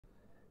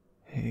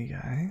Hey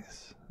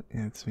guys,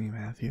 it's me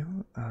Matthew,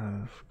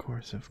 of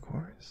course,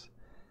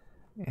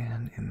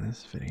 and in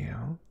this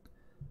video,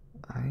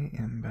 I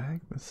am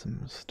back with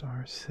some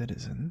Star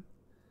Citizen.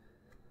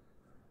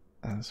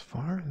 As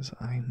far as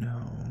I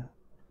know,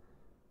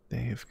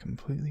 they have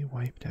completely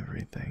wiped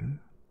everything.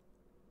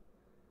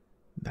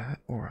 That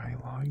or I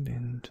logged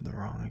into the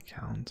wrong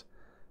account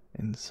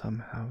and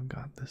somehow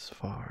got this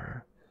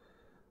far,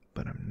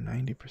 but I'm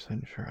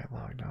 90% sure I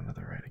logged onto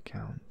the right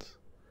account.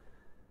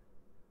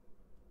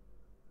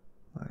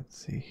 Let's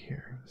see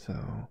here.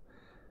 So,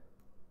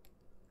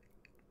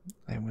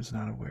 I was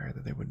not aware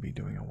that they would be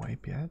doing a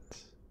wipe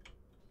yet,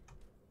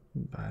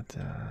 but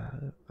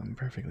I'm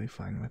perfectly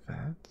fine with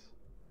that.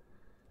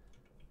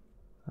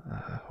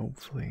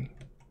 Hopefully,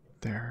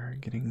 they're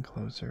getting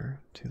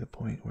closer to the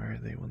point where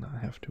they will not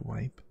have to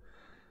wipe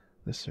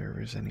the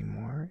servers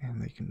anymore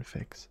and they can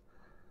fix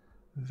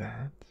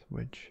that,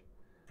 which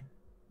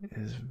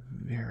is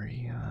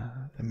very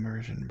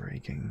immersion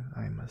breaking,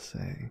 I must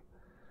say.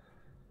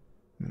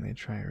 I mean, they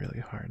try really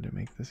hard to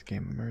make this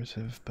game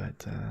immersive,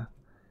 but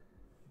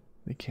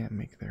they can't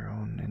make their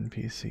own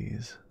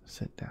NPCs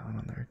sit down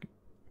on their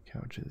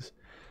couches.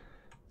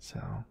 So,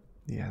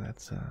 yeah,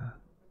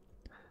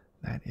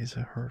 that is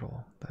a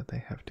hurdle that they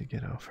have to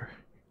get over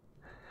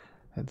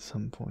at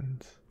some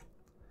point.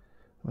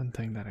 One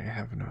thing that I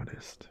have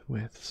noticed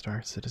with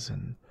Star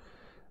Citizen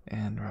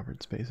and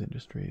Robert Space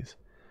Industries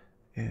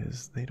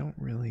is they don't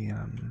really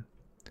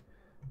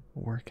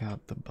work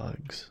out the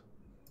bugs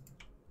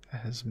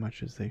as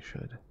much as they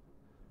should,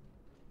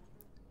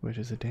 which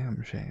is a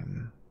damn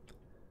shame.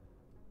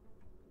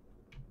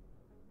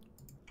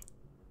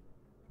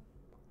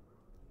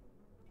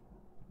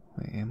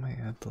 Wait, am I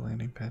at the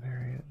landing pad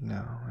area?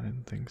 No, I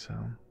didn't think so.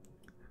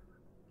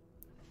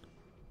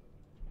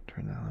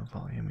 Turn down the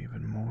volume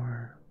even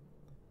more.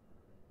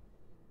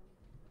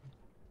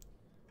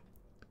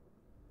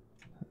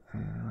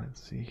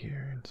 Let's see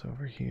here. It's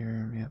over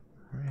here. Yep,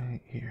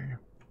 right here.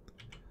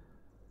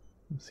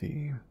 Let's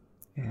see.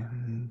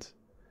 And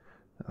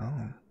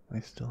oh, I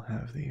still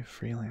have the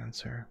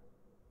freelancer,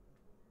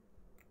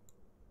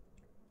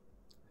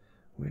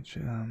 which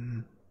I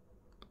don't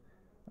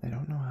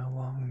know how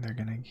long they're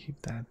gonna keep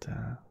that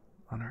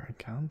on our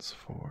accounts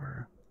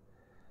for.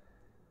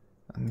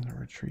 I'm gonna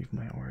retrieve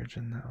my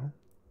origin though.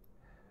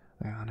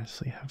 I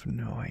honestly have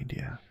no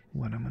idea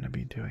what I'm gonna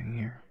be doing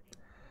here.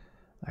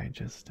 I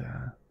just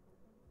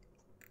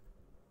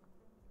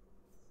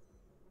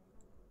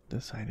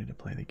decided to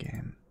play the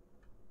game.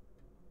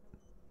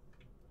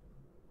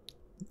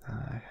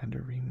 I had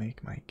to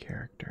remake my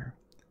character,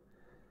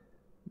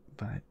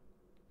 but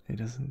it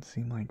doesn't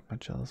seem like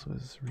much else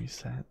was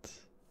reset,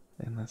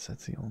 unless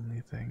that's the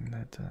only thing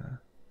that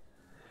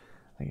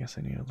I guess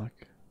I need to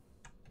look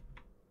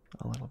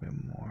a little bit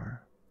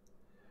more.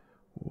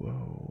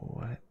 Whoa,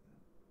 what?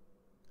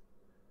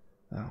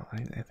 Oh,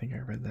 I think I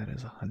read that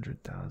as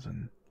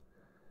 100,000,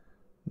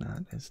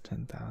 not as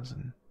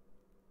 10,000.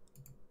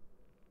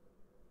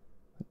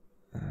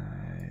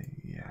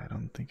 Yeah, I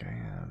don't think I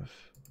have.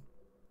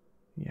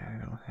 Yeah,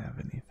 I don't have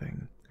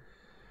anything.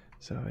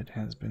 So it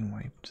has been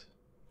wiped.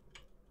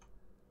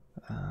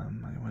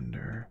 I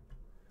wonder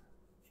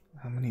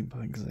how many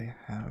bugs they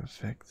have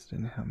fixed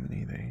and how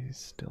many they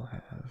still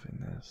have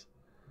in this.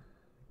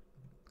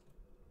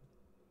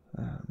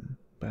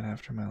 But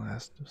after my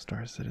last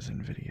Star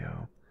Citizen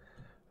video,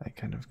 I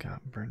kind of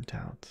got burnt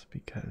out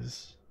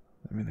because,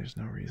 I mean, there's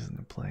no reason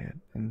to play it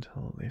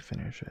until they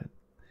finish it.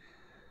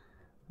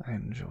 I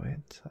enjoy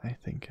it. I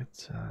think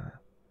it's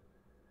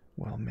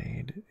well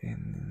made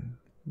in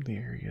the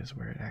areas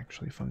where it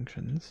actually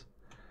functions,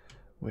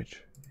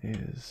 which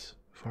is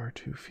far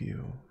too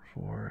few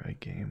for a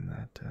game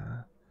that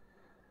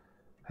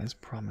has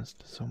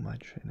promised so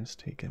much and has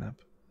taken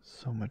up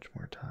so much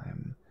more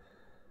time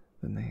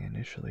than they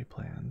initially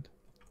planned,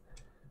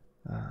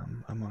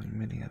 among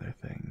many other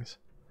things.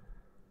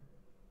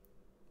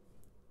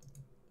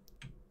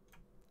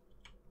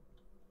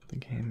 The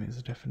game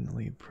is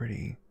definitely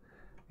pretty,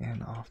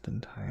 and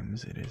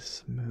oftentimes it is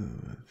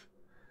smooth,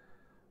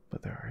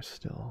 but there are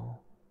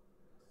still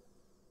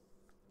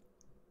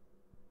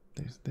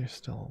there's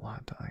still a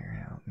lot to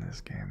iron out in this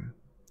game.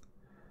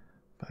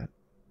 But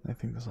I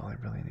think that's all I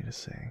really need to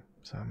say,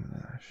 so I'm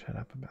gonna shut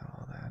up about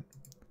all that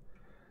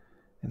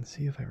and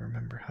see if I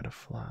remember how to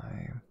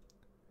fly.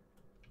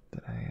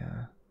 That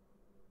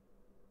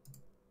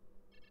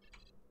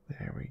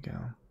there we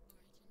go.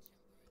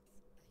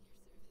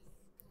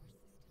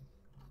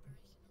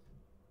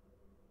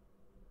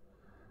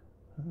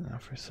 Now,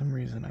 for some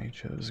reason, I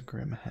chose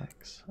Grim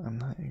Hex. I'm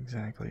not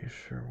exactly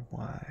sure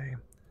why.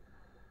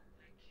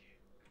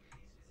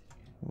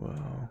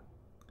 Whoa.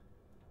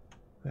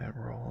 That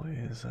roll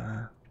is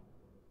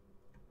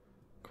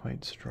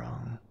quite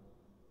strong.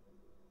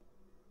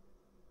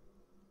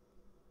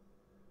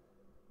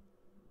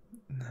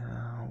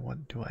 Now,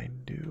 what do I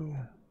do?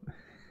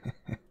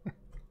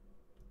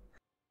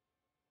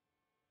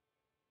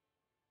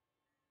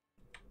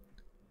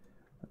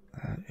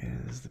 That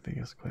is the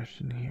biggest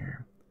question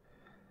here.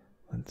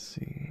 Let's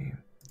see.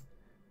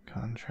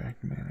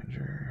 contract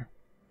manager.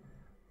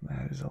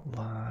 That is a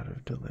lot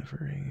of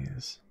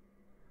deliveries.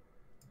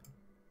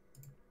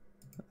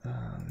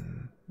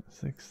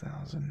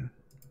 6,000.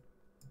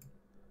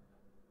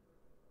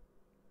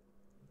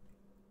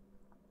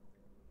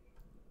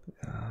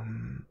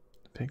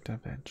 Picked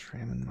up at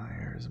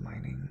Myers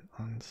Mining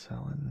on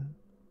Selin.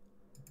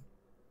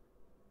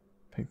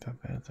 Picked up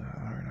at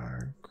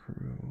R&R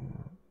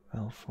Crew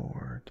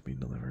L4 to be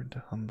delivered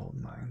to Humboldt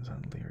Mines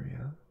on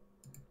Lyria.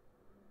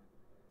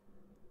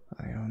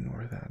 I own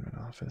North Admin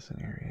Office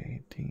in Area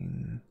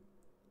 18.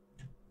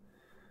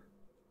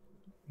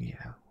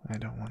 Yeah, I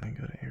don't want to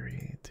go to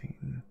Area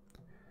 18.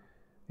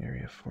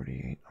 Area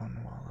 48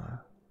 on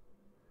Walla.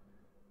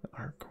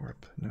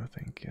 ArcCorp, no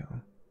thank you.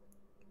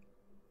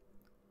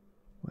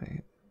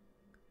 Wait.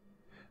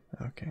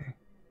 Okay.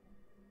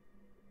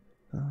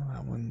 Oh,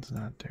 that one's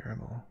not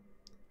terrible.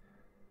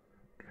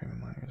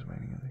 Myers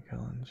Mining in the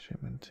Cullen,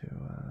 shipment to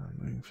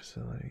mining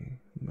facility,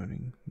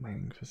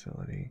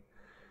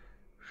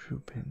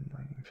 Shupin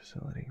mining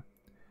facility.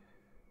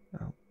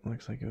 Oh,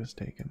 looks like it was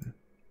taken.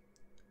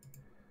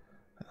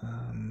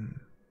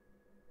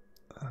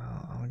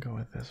 I'll go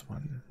with this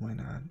one. Why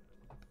not?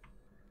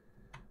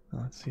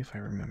 Let's see if I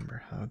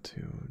remember how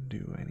to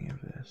do any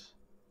of this.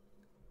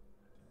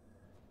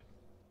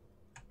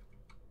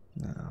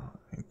 No,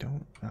 I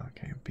don't.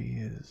 Okay, B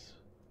is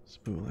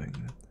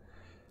spooling.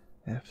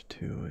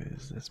 F2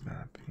 is this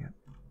map. Yep.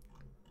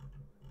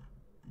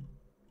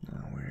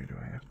 Now, where do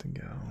I have to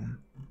go?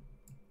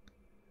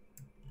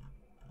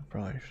 I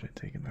probably should have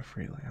taken the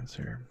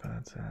freelancer,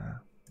 but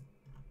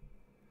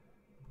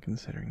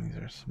considering these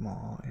are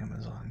small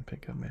Amazon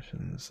pickup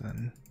missions,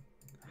 then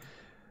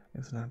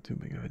it's not too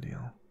big of a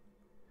deal.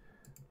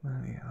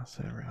 Yeah, I'll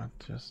set a route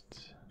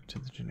just to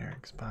the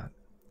generic spot.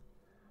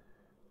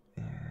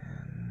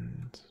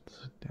 And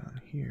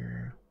down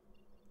here.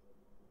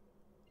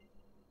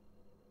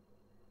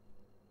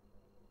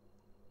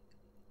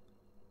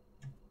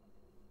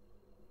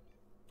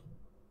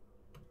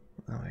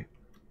 Oh wait,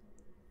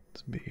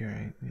 it's B,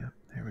 right? Yep,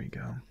 there we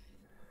go.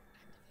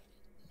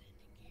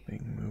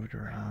 Being moved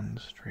around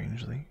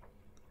strangely,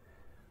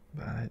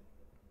 but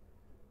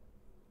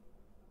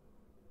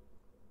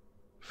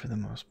for the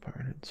most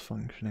part it's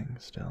functioning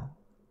still.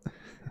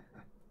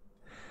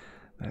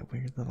 That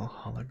weird little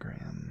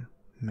hologram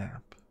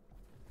map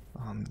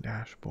on the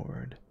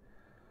dashboard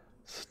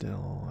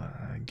still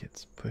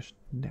gets pushed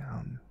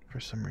down for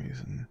some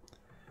reason.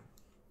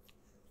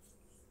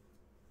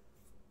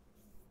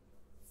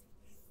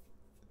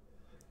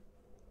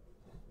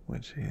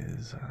 Which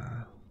is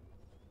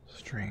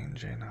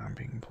strange, and I'm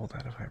being pulled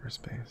out of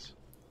hyperspace.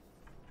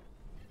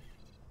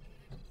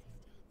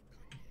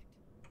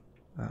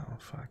 Oh,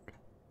 fuck.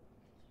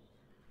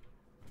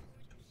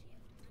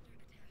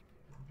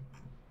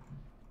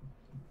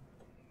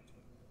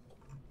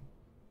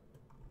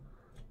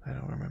 I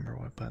don't remember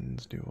what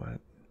buttons do what.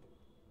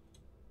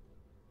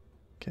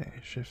 Okay,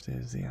 shift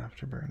is the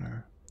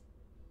afterburner.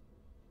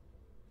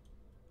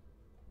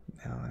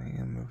 Now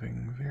I am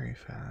moving very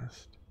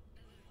fast.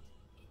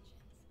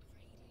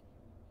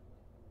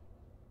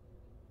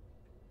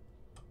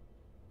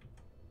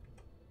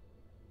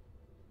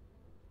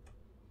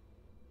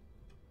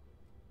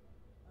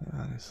 I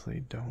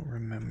honestly don't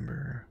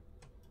remember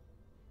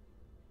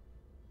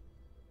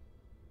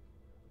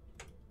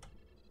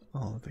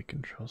all of the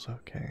controls.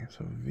 Okay,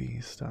 so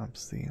V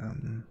stops the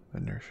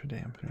inertia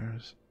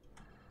dampeners.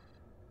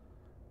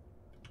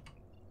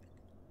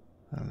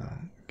 I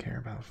don't care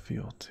about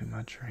fuel too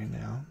much right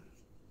now.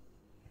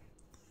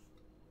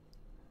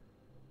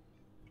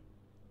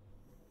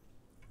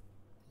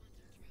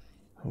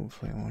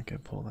 Hopefully I won't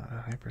get pulled out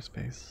of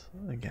hyperspace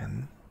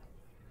again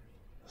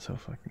so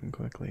fucking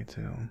quickly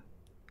too.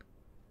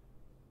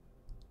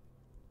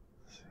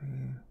 Let's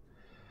see,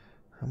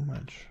 how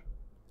much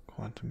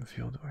quantum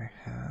fuel do I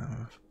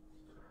have?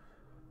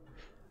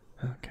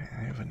 Okay,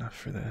 I have enough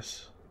for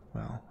this.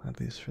 Well, at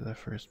least for the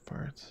first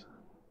parts.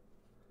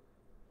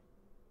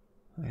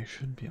 I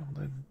should be able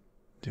to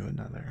do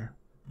another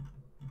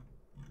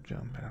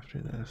jump after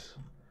this,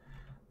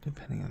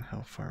 depending on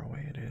how far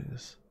away it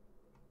is.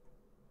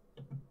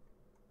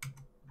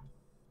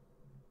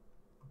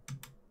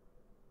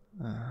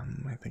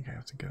 I think I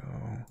have to go.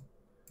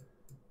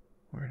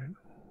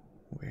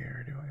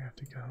 Where do I have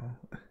to go?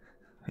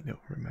 I don't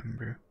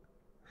remember.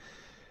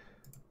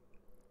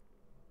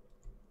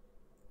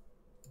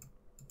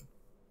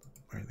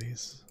 Are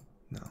these?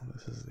 No,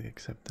 this is the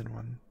accepted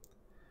one.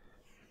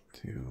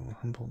 To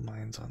Humboldt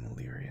Mines on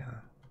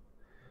Lyria.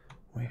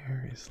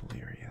 Where is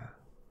Lyria?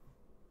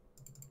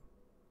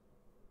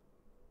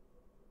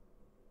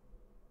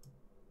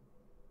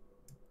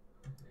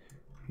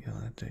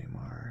 Hila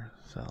Damar,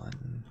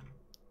 Selin.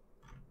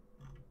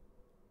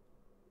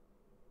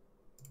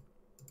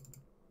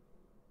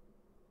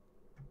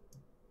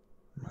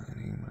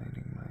 Mining.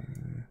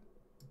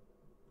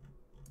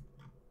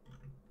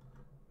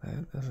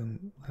 That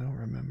doesn't, I don't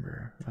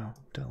remember. Oh,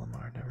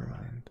 Delamar, never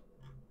mind.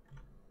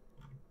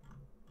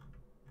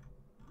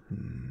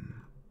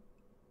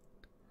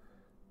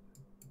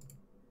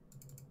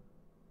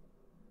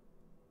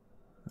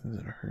 Is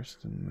it a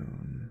Hurston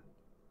moon?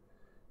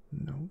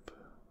 Nope.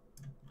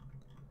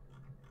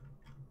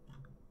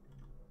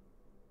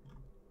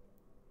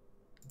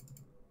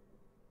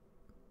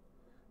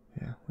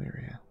 Yeah,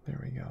 Lyria. There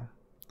we go.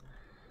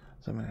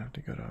 So I'm gonna have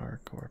to go to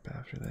ArcCorp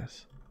after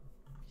this.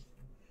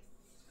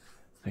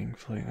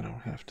 Thankfully, I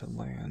don't have to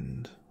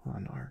land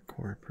on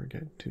ArcCorp or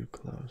get too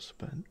close,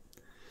 but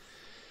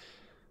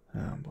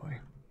oh boy.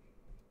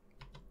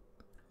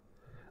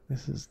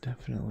 This is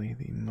definitely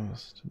the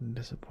most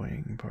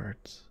disappointing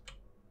parts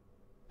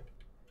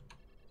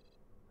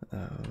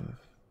of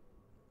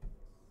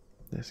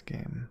this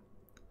game.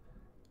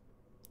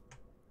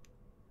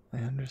 I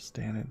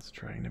understand it's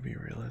trying to be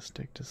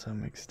realistic to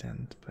some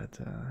extent, but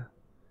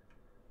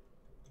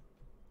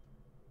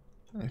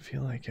I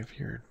feel like if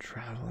you're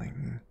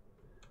traveling,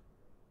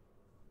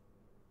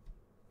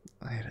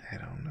 I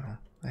don't know.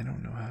 I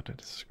don't know how to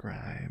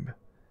describe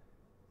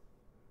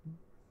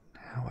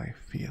how I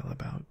feel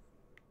about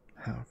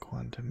how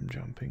quantum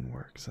jumping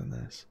works in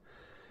this,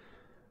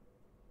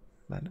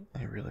 but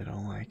I really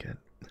don't like it.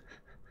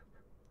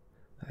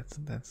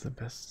 That's the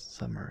best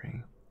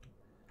summary.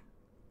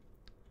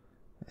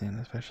 And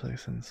especially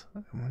since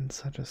I'm on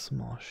such a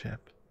small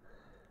ship,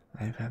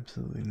 I have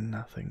absolutely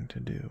nothing to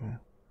do.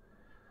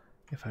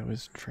 If I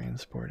was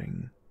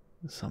transporting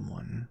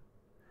someone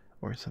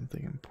or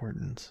something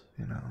important,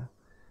 you know,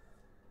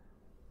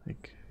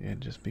 like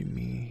it'd just be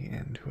me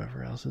and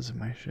whoever else is in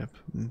my ship,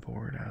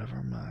 bored out of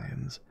our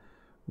minds,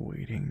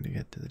 waiting to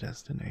get to the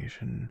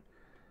destination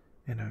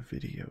in a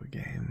video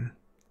game.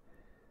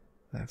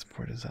 That's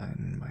poor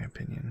design, in my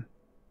opinion.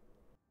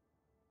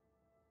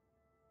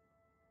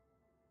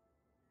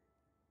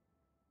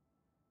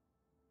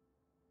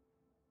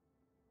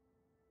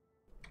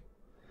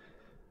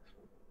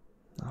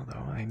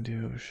 Although I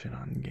do shit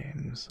on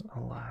games a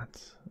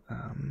lot,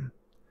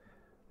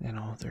 and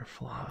all of their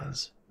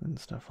flaws and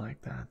stuff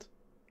like that.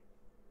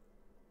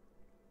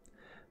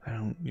 I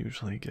don't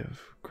usually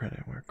give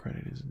credit where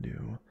credit is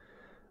due,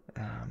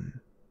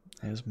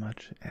 as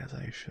much as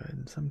I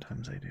should.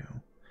 Sometimes I do,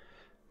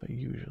 but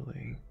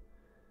usually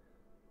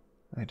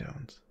I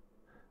don't.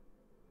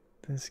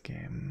 This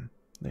game,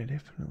 they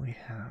definitely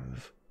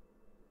have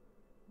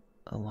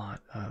a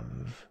lot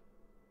of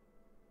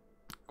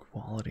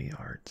quality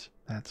art,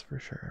 that's for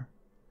sure.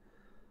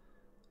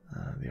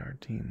 The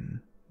art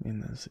team in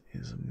this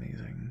is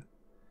amazing.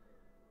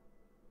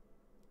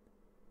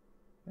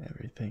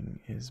 Everything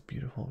is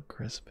beautiful,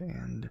 crisp,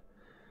 and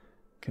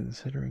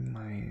considering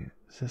my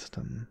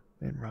system,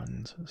 it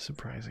runs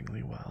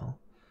surprisingly well.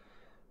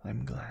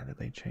 I'm glad that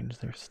they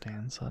changed their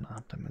stance on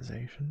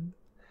optimization.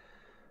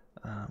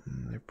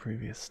 Their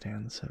previous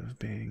stance of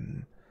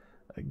being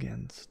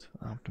against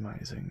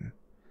optimizing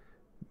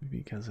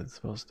because it's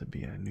supposed to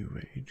be a new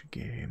age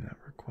game that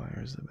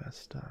requires the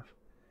best stuff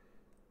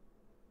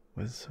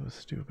was so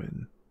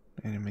stupid,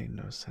 and it made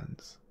no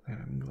sense. And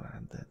I'm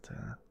glad that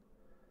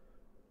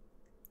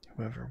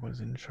whoever was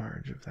in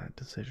charge of that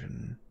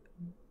decision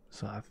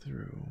saw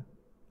through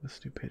the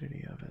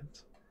stupidity of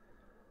it.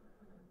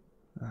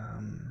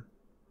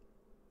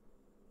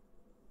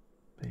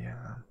 But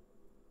yeah.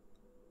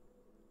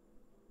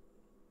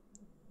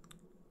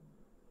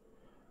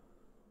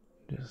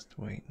 Just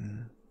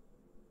waiting.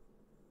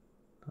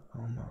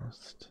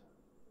 Almost.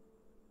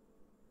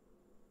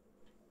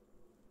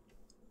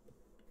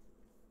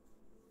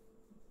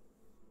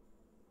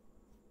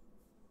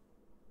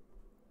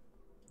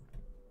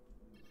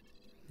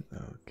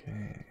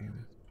 Okay.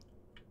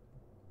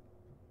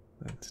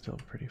 That's still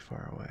pretty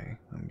far away.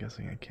 I'm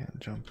guessing I can't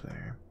jump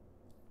there.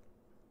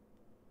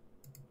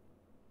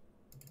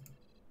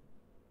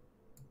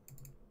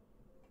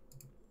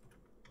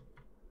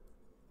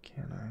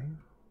 Can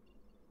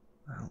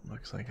I? Well,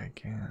 looks like I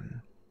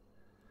can.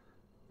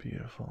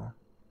 Beautiful.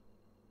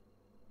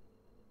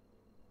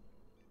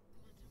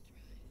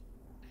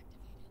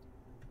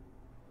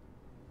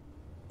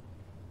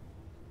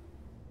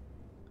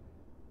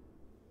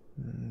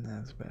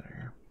 That's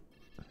better.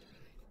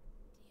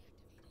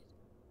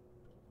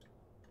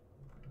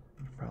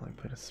 Probably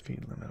put a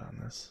speed limit on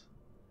this.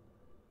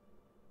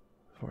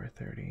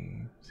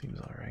 430 seems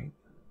alright.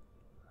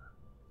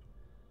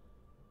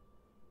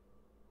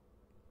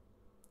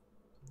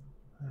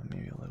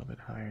 Maybe a little bit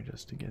higher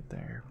just to get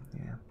there.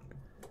 Yeah.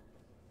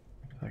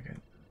 Fuck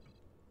it.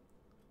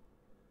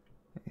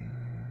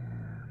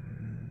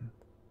 And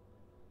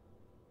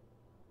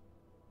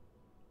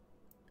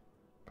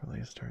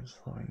probably start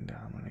slowing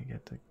down when I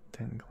get to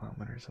 10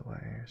 kilometers away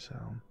or so.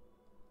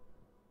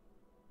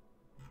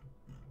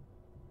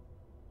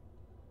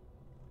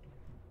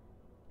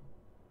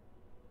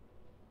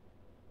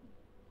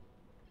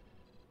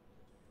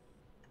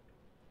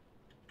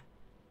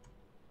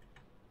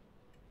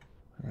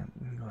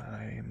 I'm glad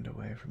I aimed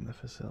away from the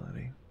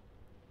facility.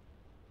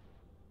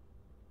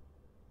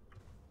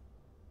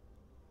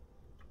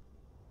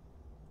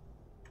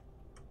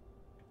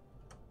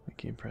 I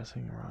keep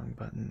pressing the wrong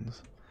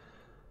buttons.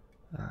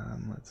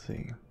 Let's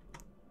see.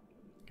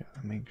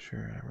 Gotta make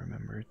sure I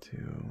remember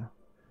to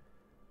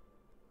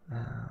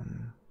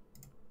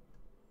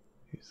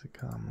Use the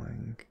comm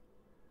link.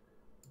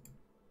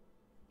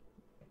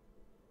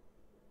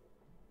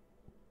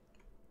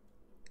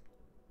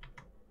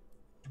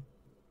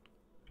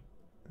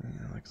 Yeah,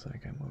 looks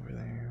like I'm over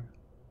there.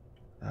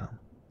 Oh,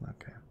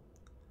 okay.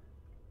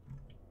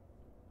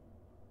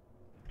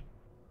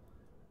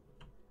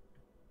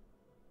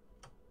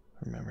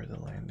 Remember the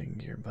landing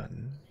gear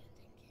button.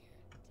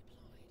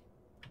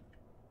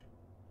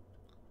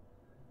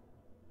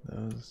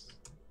 Those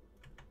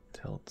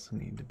tilts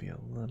need to be a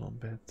little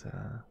bit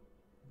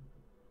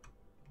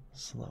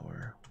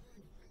slower.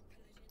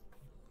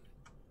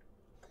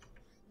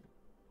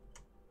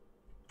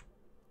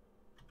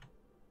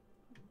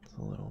 It's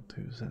a little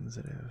too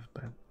sensitive,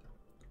 but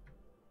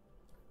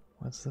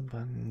what's the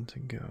button to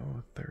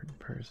go third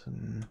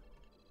person?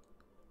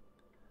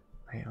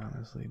 I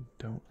honestly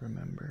don't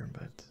remember,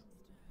 but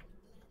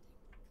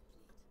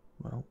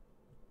well,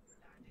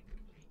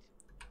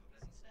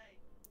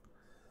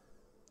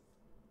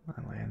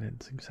 I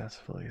landed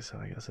successfully, so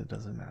I guess it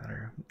doesn't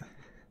matter.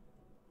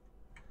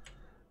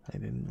 I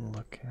didn't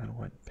look at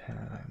what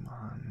pad I'm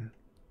on.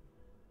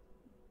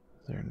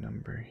 Is there a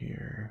number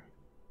here?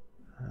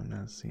 I'm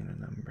not seeing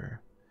a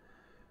number.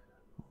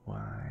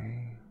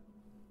 Why?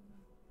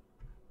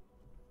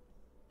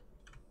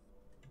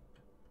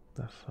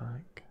 The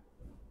fuck?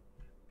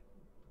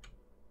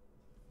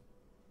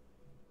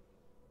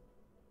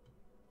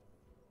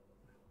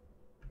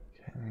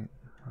 Okay,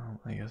 well,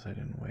 I guess I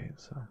didn't wait,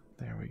 so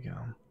there we go.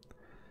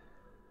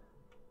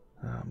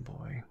 Oh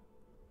boy.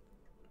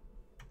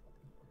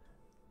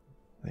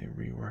 They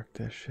reworked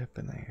this ship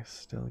and they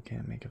still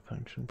can't make it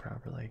function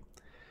properly.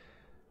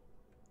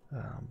 I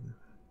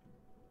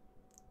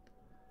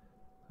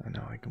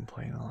know I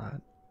complain a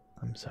lot.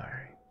 I'm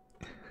sorry.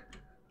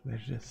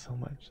 There's just so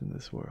much in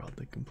this world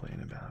to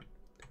complain about.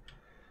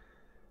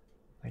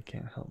 I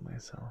can't help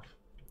myself.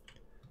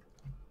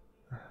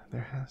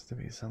 There has to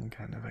be some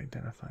kind of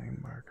identifying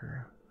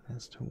marker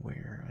as to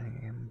where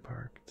I am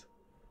parked.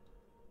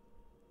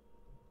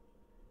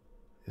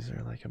 Is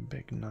there like a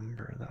big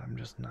number that I'm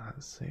just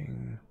not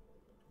seeing?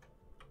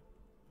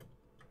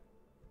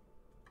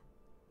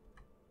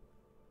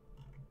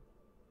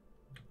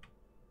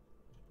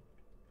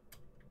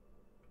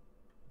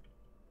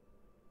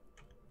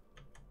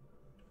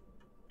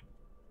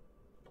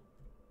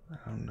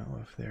 I don't know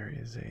if there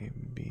is a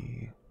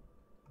B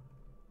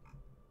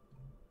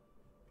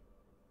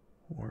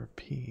or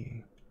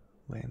P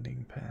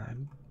landing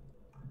pad.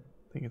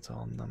 I think it's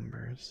all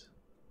numbers.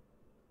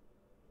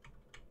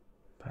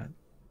 But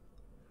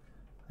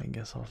I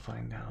guess I'll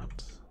find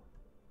out.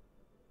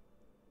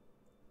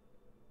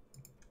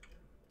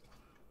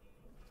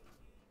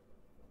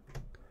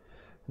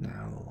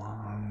 Now the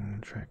long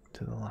trek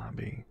to the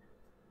lobby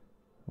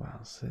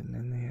while sitting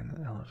in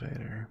the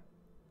elevator.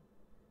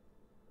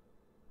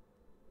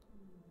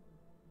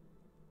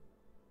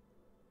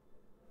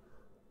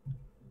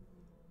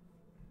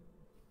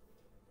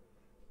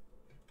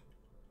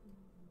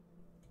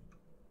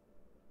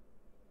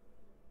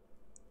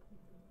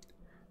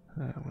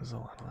 That was a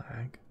lot of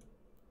lag.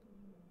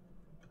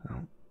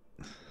 Oh.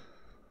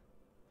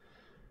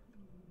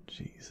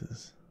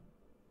 Jesus.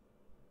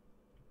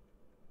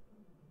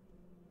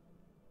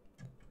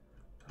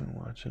 I'm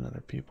watching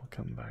other people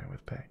come by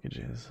with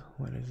packages.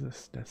 What is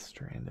this Death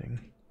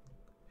Stranding?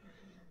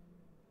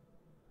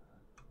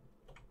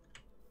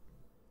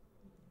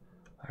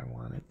 I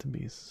want it to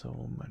be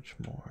so much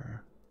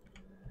more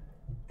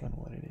than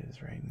what it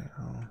is right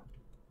now.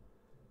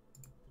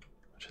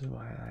 Which is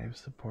why I've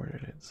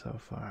supported it so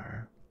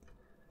far.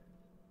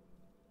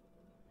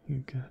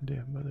 You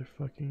goddamn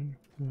motherfucking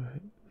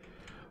what?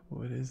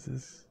 What is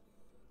this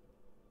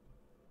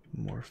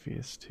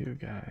Morpheus 2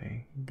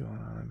 guy going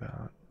on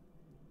about?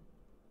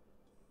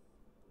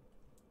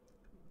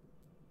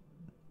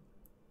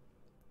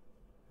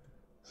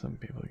 Some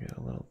people get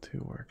a little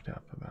too worked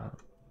up about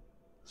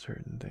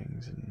certain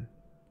things in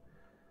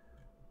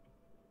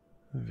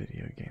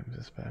video games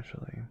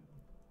especially.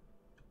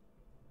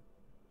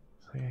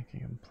 So I can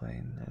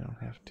complain. I don't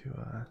have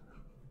to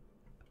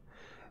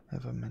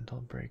have a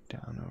mental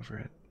breakdown over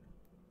it.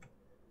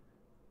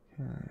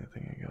 I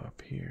think I go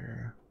up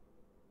here.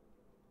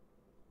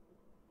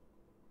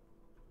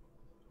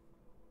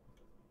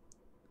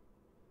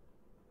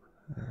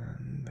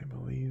 And I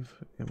believe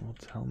it will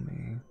tell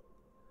me.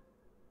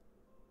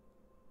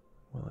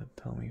 Will it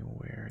tell me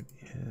where it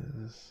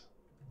is?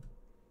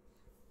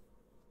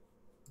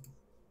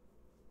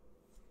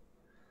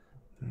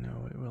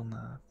 No, it will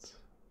not.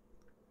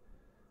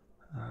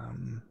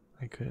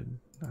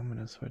 I'm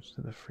gonna switch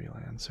to the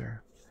freelancer.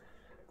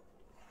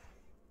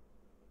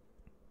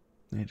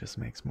 It just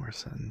makes more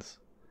sense.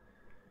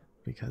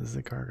 Because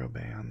the cargo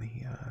bay on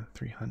the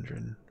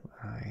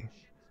 300i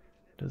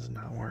does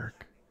not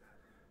work.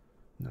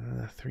 None of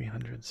the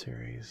 300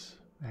 series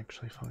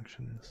actually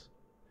functions.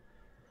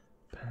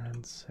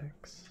 Pad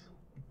 6.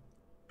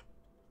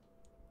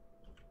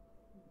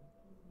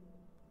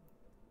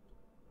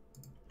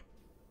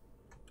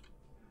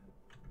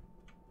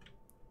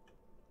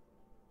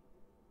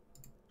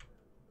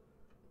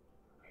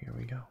 Here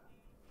we go.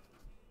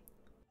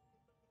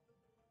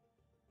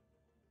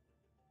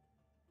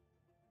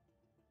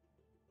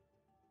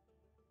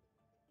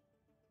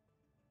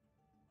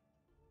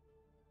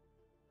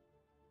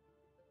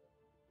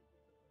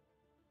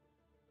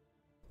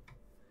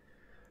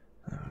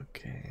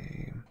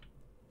 Okay,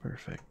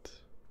 perfect.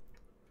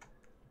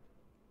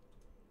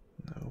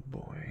 Oh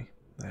boy,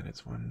 that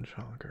is one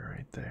chonker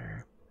right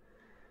there.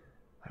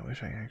 I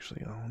wish I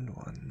actually owned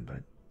one,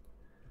 but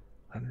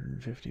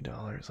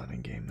 $150 on a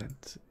game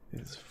that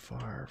is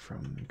far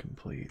from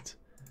complete.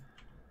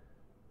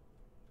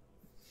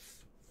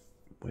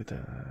 With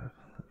a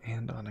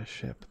and on a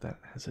ship that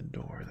has a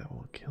door that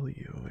will kill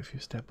you if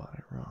you step on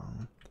it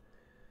wrong.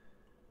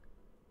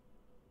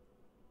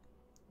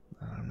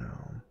 I don't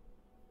know.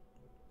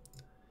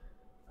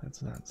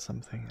 That's not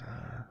something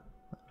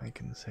I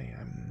can say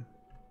I'm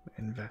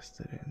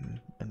invested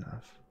in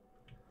enough.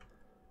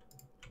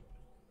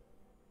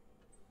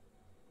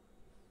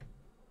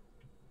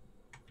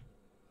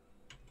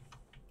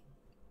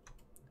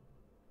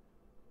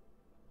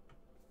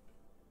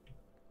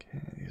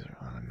 Okay, these are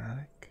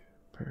automatic.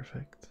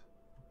 Perfect.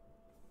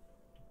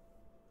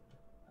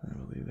 I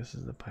believe this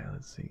is the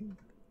pilot seat,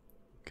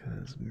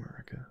 because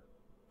America.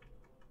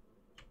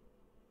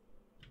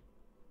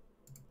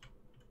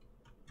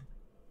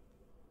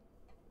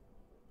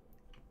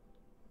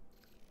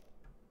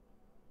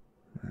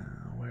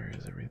 Where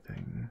is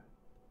everything?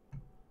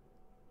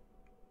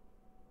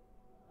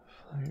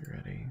 Flight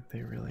ready.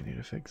 They really need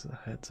to fix the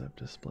heads-up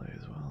display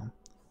as well.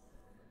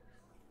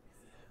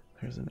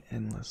 There's an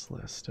endless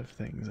list of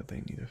things that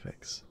they need to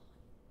fix.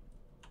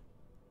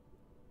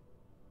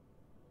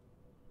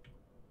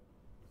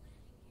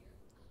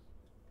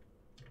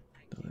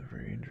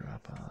 Delivery,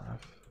 drop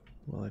off.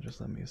 Will it just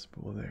let me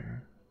spool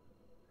there?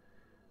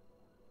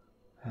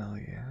 Hell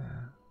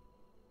yeah.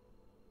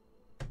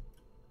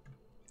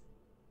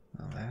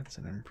 Well, that's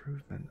an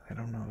improvement. I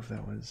don't know if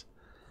that was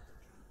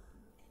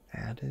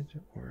added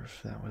or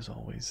if that was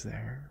always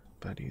there,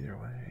 but either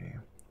way.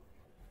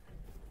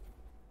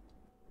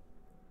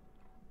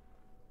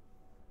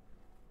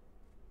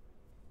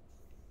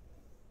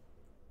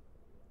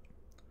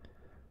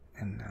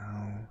 And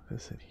now to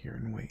sit here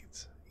and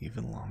wait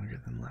even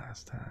longer than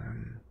last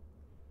time.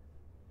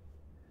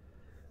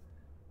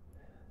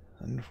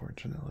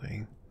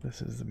 Unfortunately,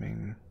 this is the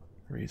main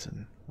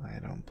reason why I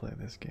don't play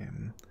this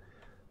game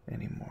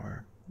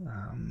anymore.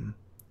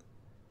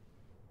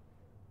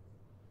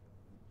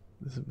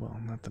 This is, well,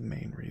 not the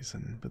main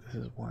reason, but this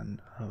is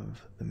one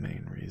of the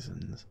main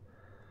reasons.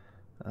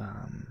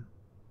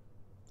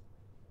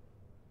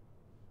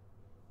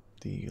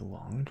 The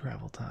long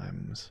travel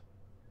times,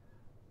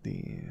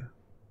 the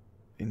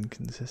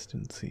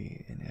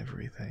inconsistency in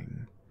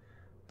everything,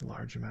 the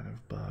large amount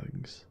of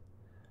bugs,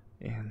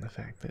 and the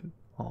fact that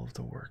all of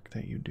the work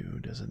that you do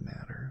doesn't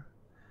matter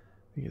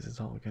because it's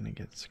all going to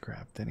get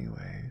scrapped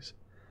anyways.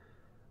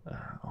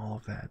 All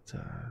of that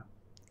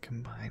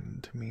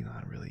combined to me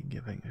not really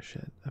giving a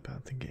shit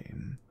about the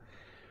game.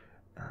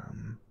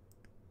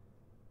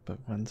 But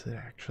once it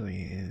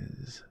actually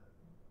is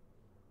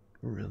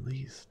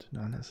released,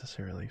 not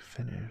necessarily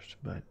finished,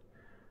 but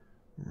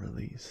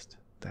released,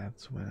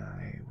 that's when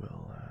I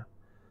will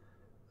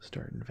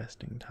start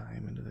investing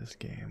time into this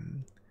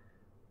game.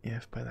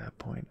 If by that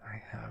point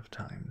I have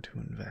time to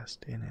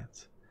invest in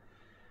it,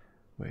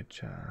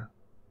 which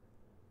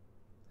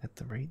at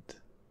the rate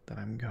that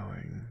I'm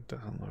going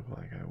doesn't look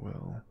like I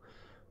will,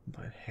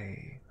 but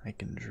hey, I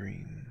can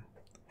dream.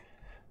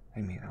 I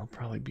mean, I'll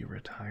probably be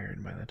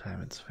retired by the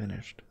time it's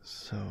finished,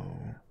 so,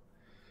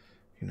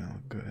 you know,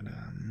 good,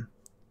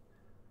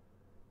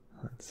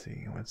 let's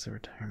see, what's the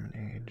retirement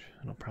age?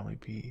 It'll probably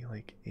be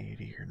like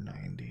 80 or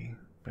 90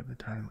 by the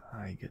time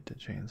I get the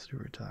chance to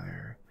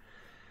retire.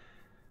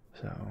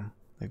 So,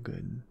 a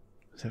good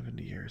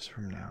 70 years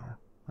from now,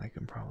 I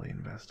can probably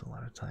invest a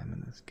lot of time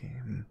in this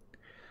game.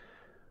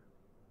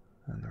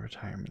 And the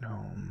retirement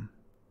home.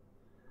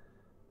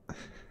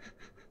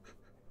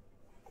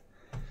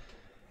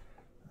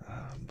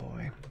 Oh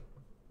boy.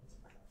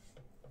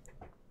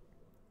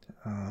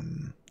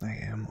 I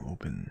am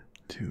open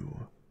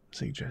to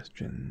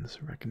suggestions,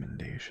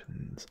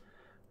 recommendations,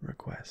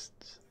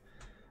 requests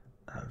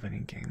of any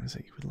games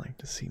that you would like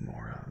to see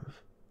more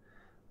of.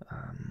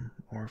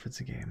 Or if it's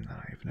a game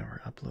that I've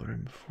never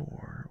uploaded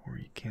before, or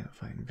you can't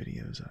find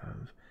videos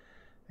of,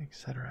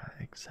 etc.,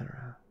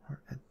 etc., or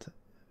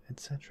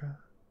etc.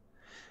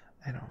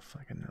 I don't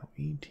fucking know.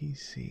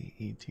 ETC,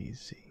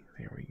 ETC.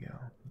 There we go.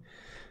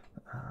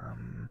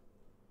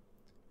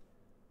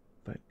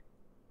 But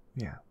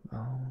yeah,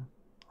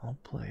 I'll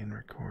play and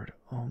record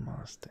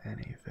almost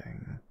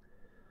anything,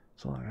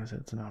 so long as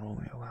it's not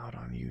only allowed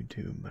on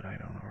YouTube, but I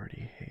don't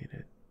already hate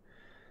it.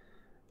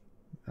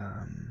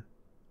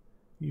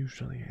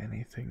 Usually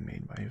anything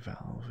made by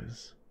Valve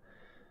is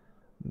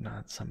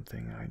not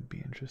something I'd be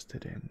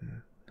interested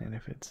in, and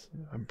if it's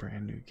a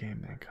brand new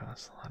game that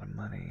costs a lot of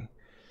money,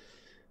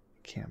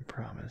 I can't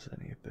promise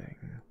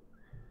anything.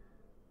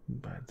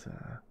 But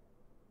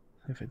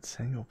if it's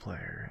single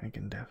player, I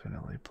can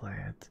definitely play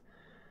it.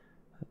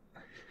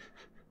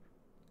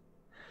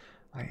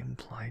 I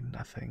implied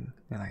nothing,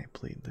 and I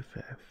plead the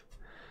fifth.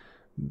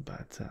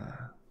 But,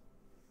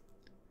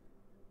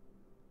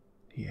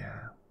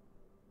 yeah.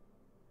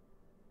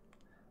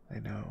 I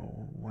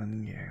know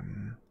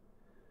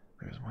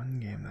there's one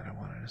game that I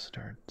wanted to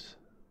start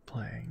playing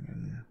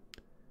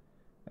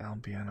I'll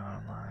be on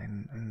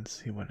online and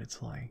see what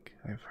it's like.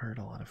 I've heard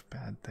a lot of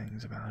bad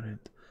things about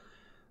it,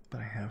 but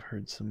I have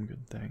heard some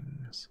good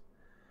things.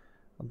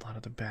 A lot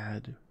of the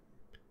bad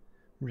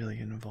really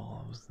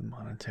involves the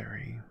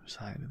monetary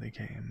side of the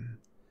game.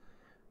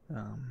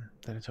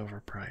 That it's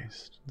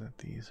overpriced, that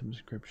the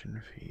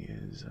subscription fee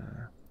is,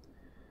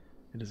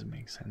 it doesn't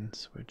make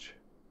sense, which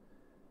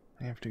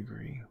I have to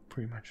agree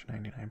pretty much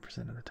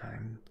 99% of the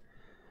time.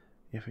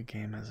 If a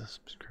game has a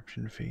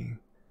subscription fee,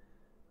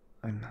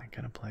 I'm not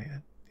gonna play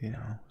it,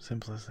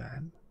 simple as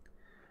that.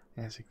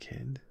 As a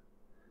kid,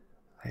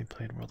 I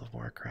played World of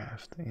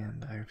Warcraft,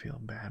 and I feel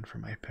bad for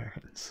my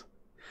parents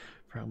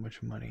for how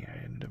much money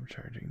I ended up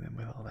charging them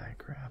with all that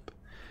crap.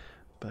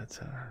 But,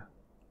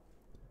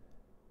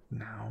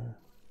 now,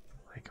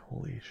 like,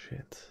 holy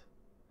shit.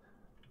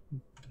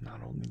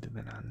 Not only did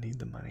they not need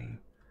the money,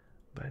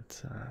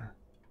 but,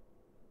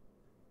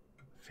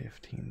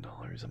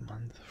 $15 a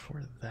month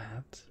for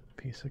that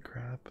piece of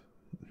crap?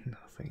 No,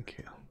 thank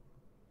you.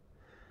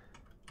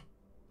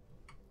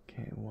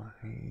 Okay, why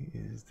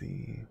is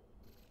the...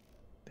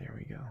 There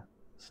we go.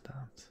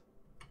 Stopped.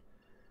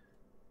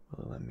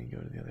 Will it let me go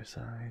to the other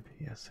side?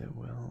 Yes, it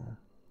will.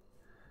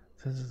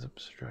 It says it's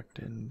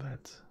obstructed,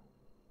 but...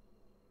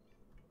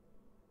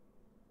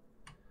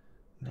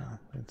 No,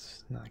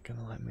 it's not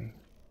gonna let me.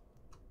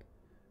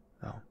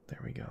 Oh, there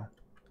we go.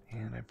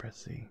 And I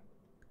press Z.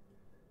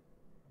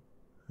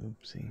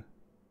 Oopsie.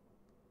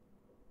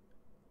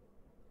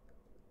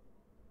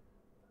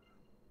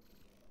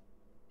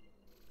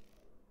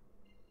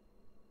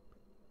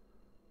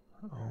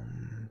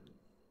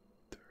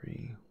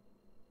 3.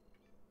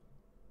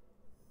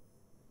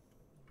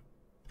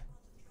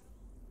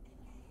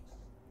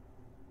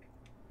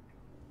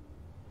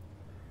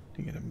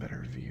 To get a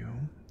better view.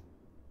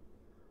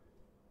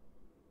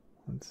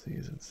 Let's see,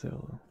 is it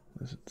still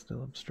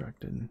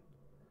obstructed?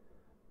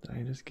 Did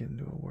I just get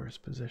into a worse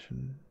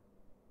position?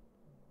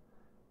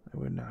 I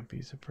would not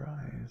be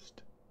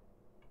surprised.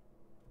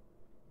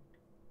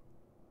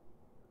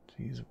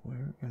 Jeez,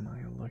 where am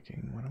I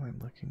looking? What am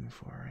I looking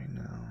for right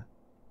now?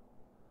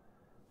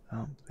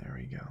 Oh, there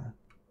we go.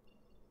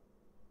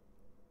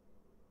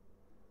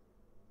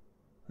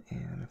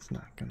 And it's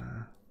not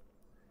gonna...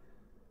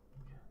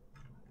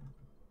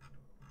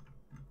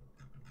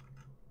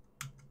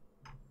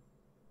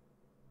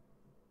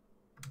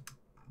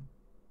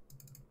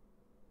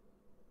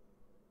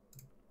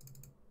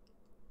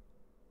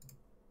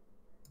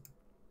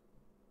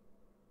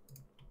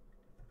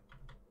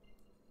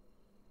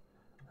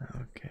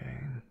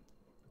 Okay.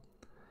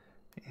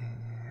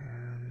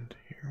 And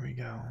here we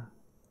go.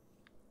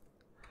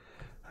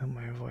 I hope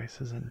my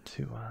voice isn't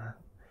too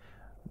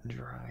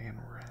dry and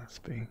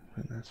raspy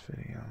in this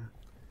video.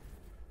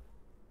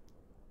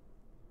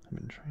 I've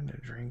been trying to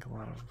drink a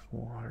lot of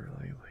water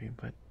lately,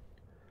 but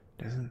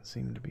it doesn't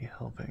seem to be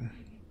helping.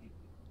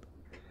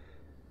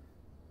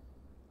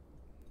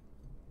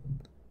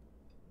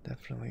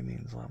 Definitely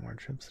needs a lot more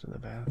trips to the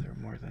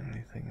bathroom more than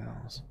anything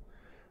else.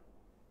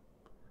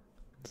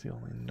 It's the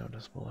only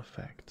noticeable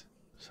effect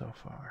so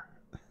far.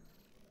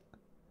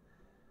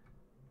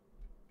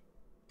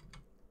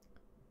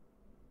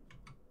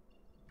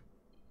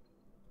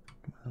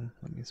 Come on,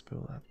 let me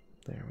spool up.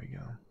 There we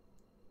go.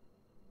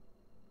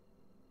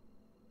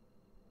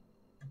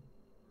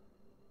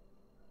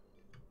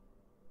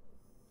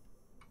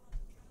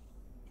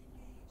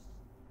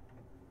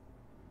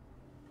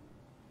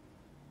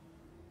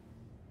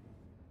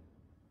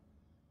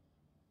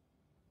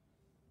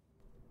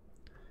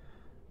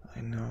 I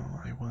know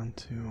I want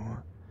to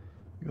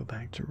go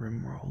back to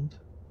RimWorld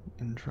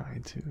and try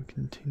to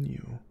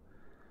continue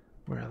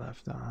where I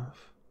left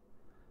off,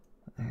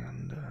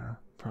 and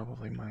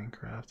probably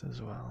Minecraft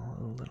as well,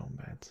 a little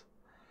bit.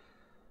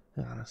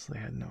 I honestly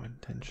had no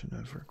intention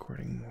of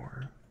recording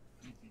more.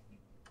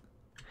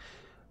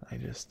 I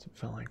just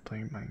felt like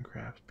playing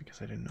Minecraft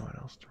because I didn't know what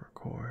else to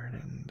record,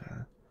 and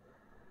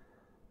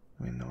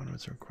I mean, no one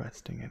was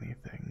requesting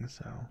anything,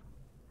 so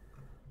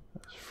I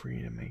was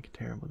free to make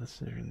terrible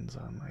decisions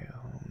on my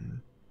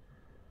own.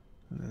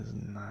 And this is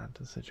not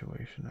the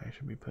situation I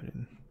should be put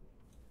in.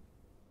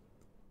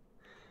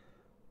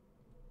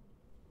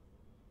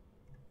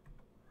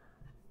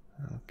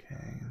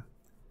 Okay.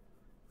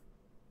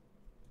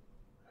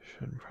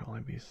 Should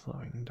probably be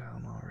slowing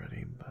down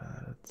already,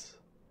 but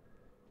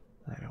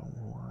I don't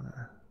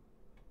wanna.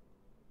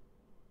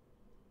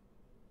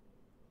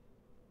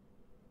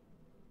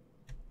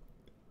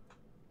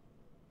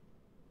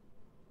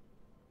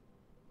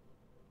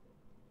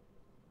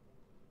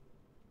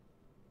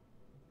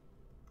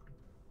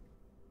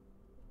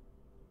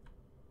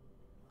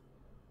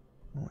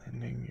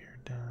 Landing gear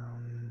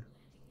down.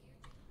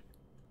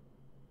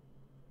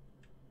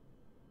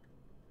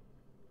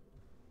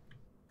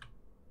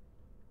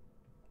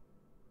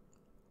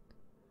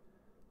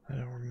 I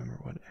don't remember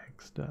what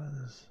X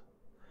does,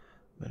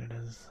 but it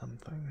is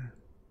something.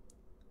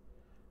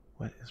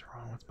 What is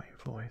wrong with my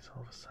voice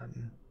all of a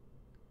sudden?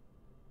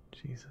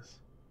 Jesus.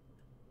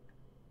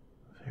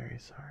 Very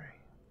sorry. .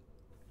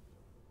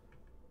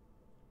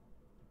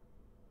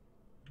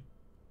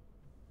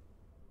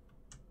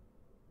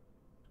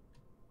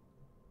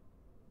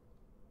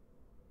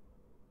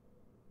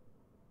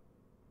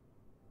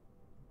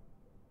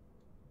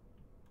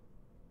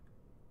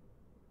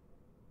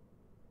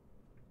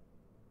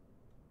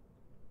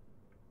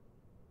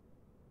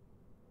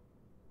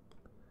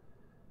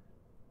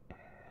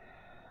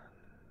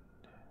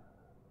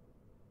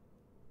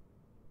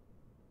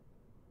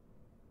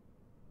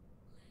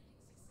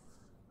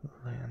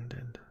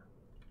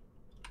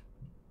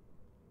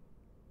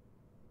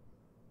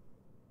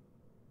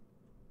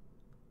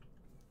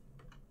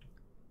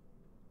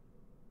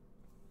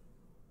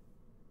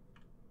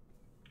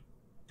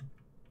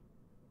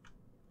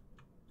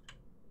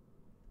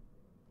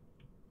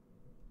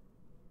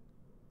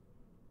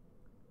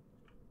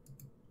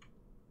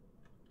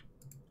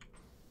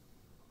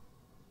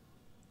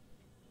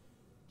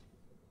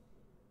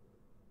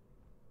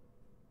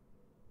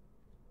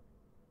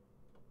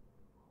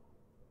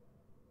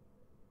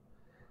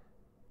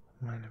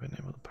 might have been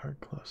able to park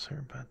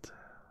closer, but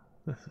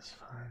this is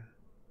fine.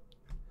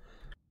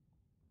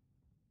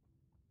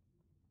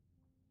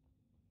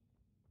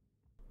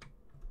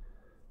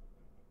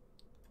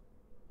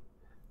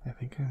 I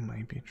think I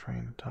might be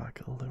trying to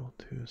talk a little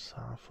too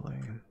softly.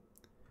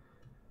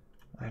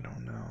 I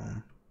don't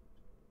know.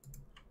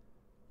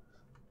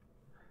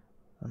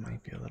 I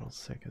might be a little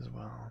sick as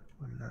well.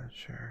 I'm not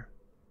sure.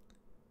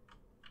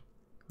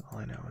 All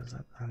I know is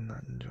that I'm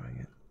not enjoying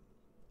it.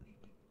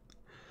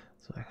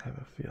 So I have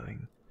a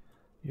feeling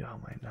y'all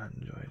might not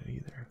enjoy it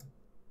either.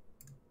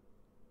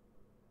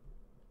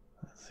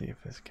 Let's see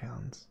if this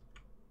counts.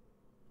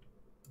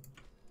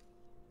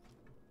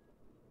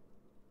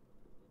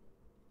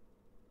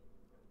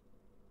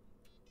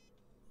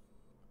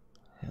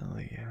 Hell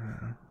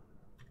yeah.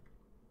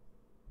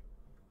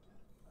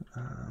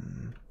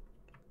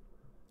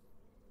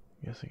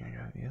 Guessing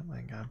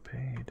I got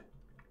paid.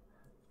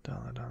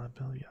 Dollar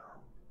bill,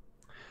 y'all.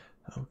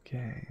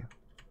 Okay.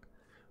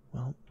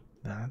 Well,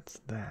 that's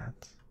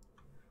that.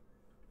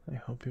 I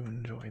hope you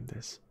enjoyed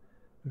this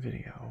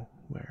video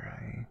where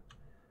I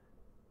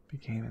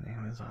became an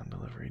Amazon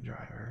delivery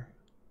driver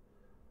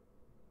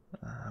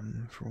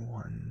for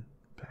one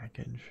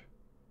package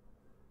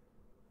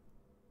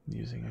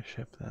using a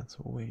ship that's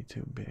way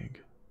too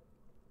big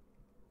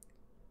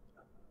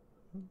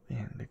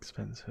and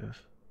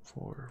expensive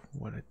for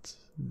what it's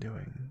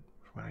doing,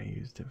 for what I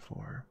used it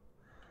for.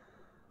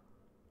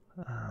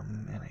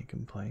 And I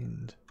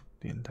complained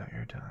the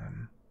entire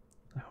time.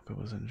 I hope it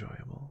was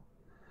enjoyable.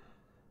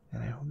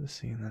 And I hope to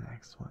see you in the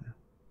next one.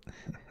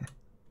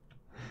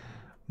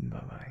 Bye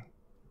bye.